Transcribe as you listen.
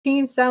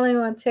teen selling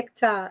on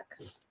TikTok.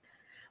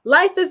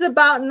 Life is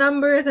about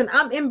numbers, and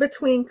I'm in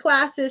between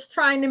classes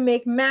trying to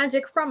make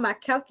magic from my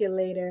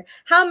calculator.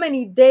 How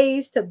many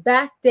days to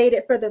backdate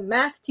it for the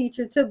math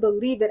teacher to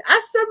believe it?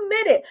 I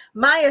submitted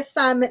my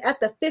assignment at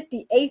the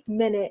 58th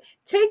minute.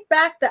 Take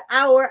back the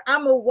hour.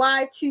 I'm a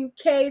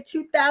Y2K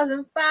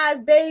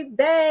 2005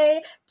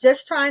 baby.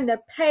 Just trying to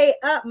pay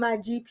up my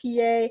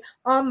GPA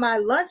on my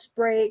lunch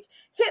break.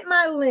 Hit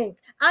my link.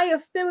 I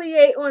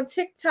affiliate on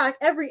TikTok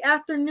every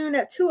afternoon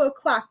at 2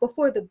 o'clock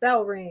before the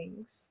bell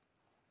rings.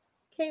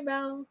 Kay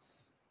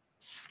Bellz.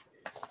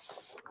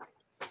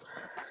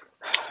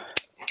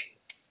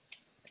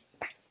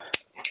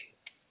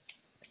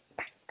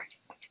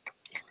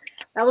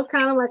 That was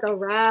kind of like a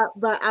rap,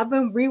 but I've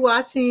been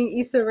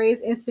rewatching Issa Rae's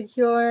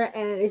Insecure,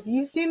 and if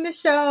you've seen the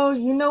show,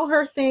 you know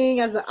her thing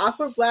as an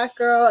awkward black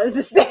girl is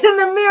to stand in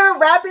the mirror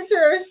rapping to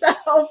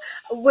herself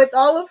with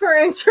all of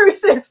her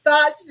intrusive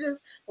thoughts just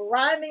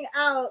rhyming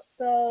out.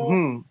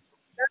 So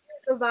that's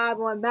the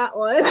vibe on that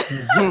one.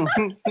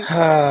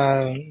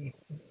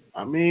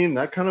 I mean,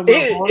 that kind of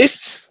went hard.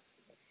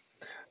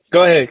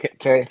 Go ahead,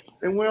 Tay.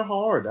 It went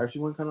hard.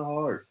 Actually went kind of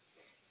hard.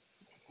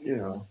 You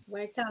know.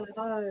 Went kind of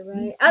hard,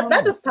 right?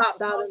 That just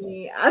popped out of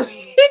me. I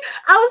mean,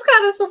 I was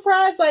kind of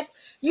surprised. Like,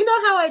 you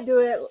know how I do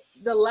it?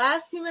 The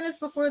last few minutes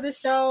before the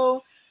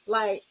show,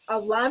 like, a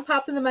line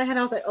popped into my head.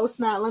 I was like, oh,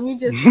 snap. Let me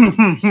just...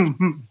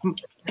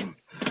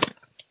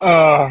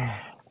 I'm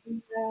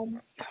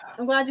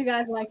glad you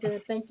guys liked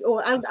it. Thank you.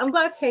 Oh, I'm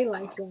glad Tay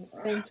liked it.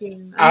 Thank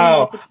you.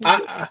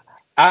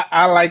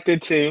 I liked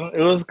it too. It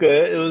was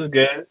good. It was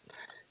good.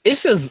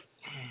 It's just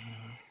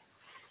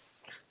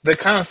the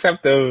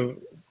concept of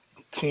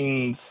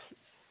teens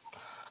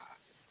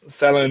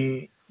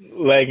selling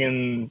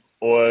leggings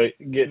or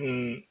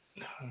getting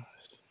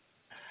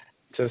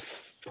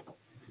it's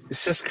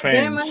just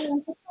cringe.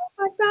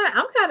 Like that,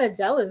 I'm kind of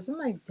jealous. I'm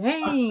like,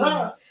 dang.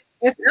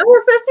 If I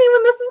were 15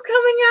 when this is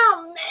coming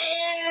out,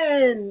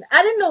 man,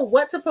 I didn't know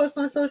what to post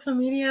on social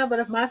media, but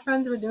if my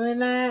friends were doing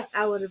that,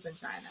 I would have been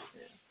trying that too.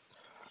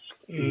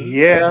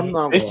 Yeah, I'm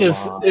not. It's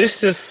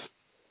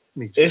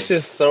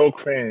just so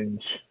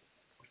cringe.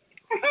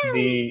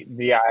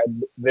 the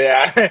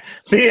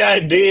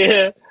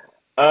idea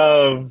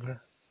of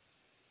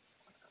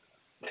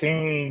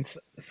teens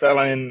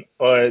selling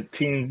or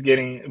teens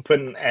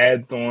putting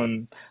ads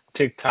on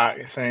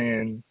TikTok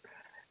saying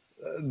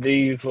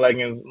these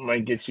leggings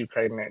might get you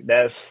pregnant.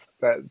 That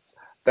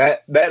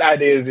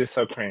idea is just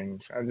so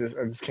cringe. I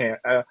just can't.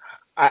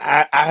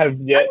 I have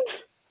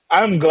yet.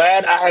 I'm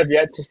glad I have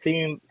yet to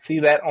see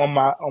that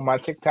on my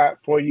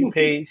TikTok For You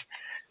page,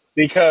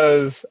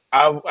 because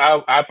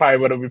I probably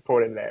would have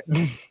reported that.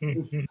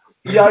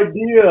 The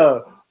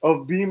idea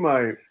of being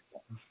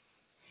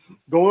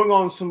going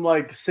on some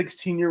like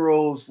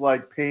 16-year-old's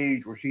like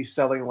page where she's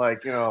selling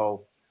like, you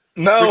know.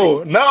 No.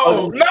 And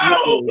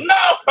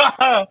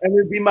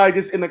then Be My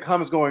just in the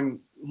comments going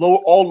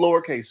all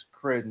lowercase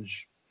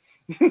cringe.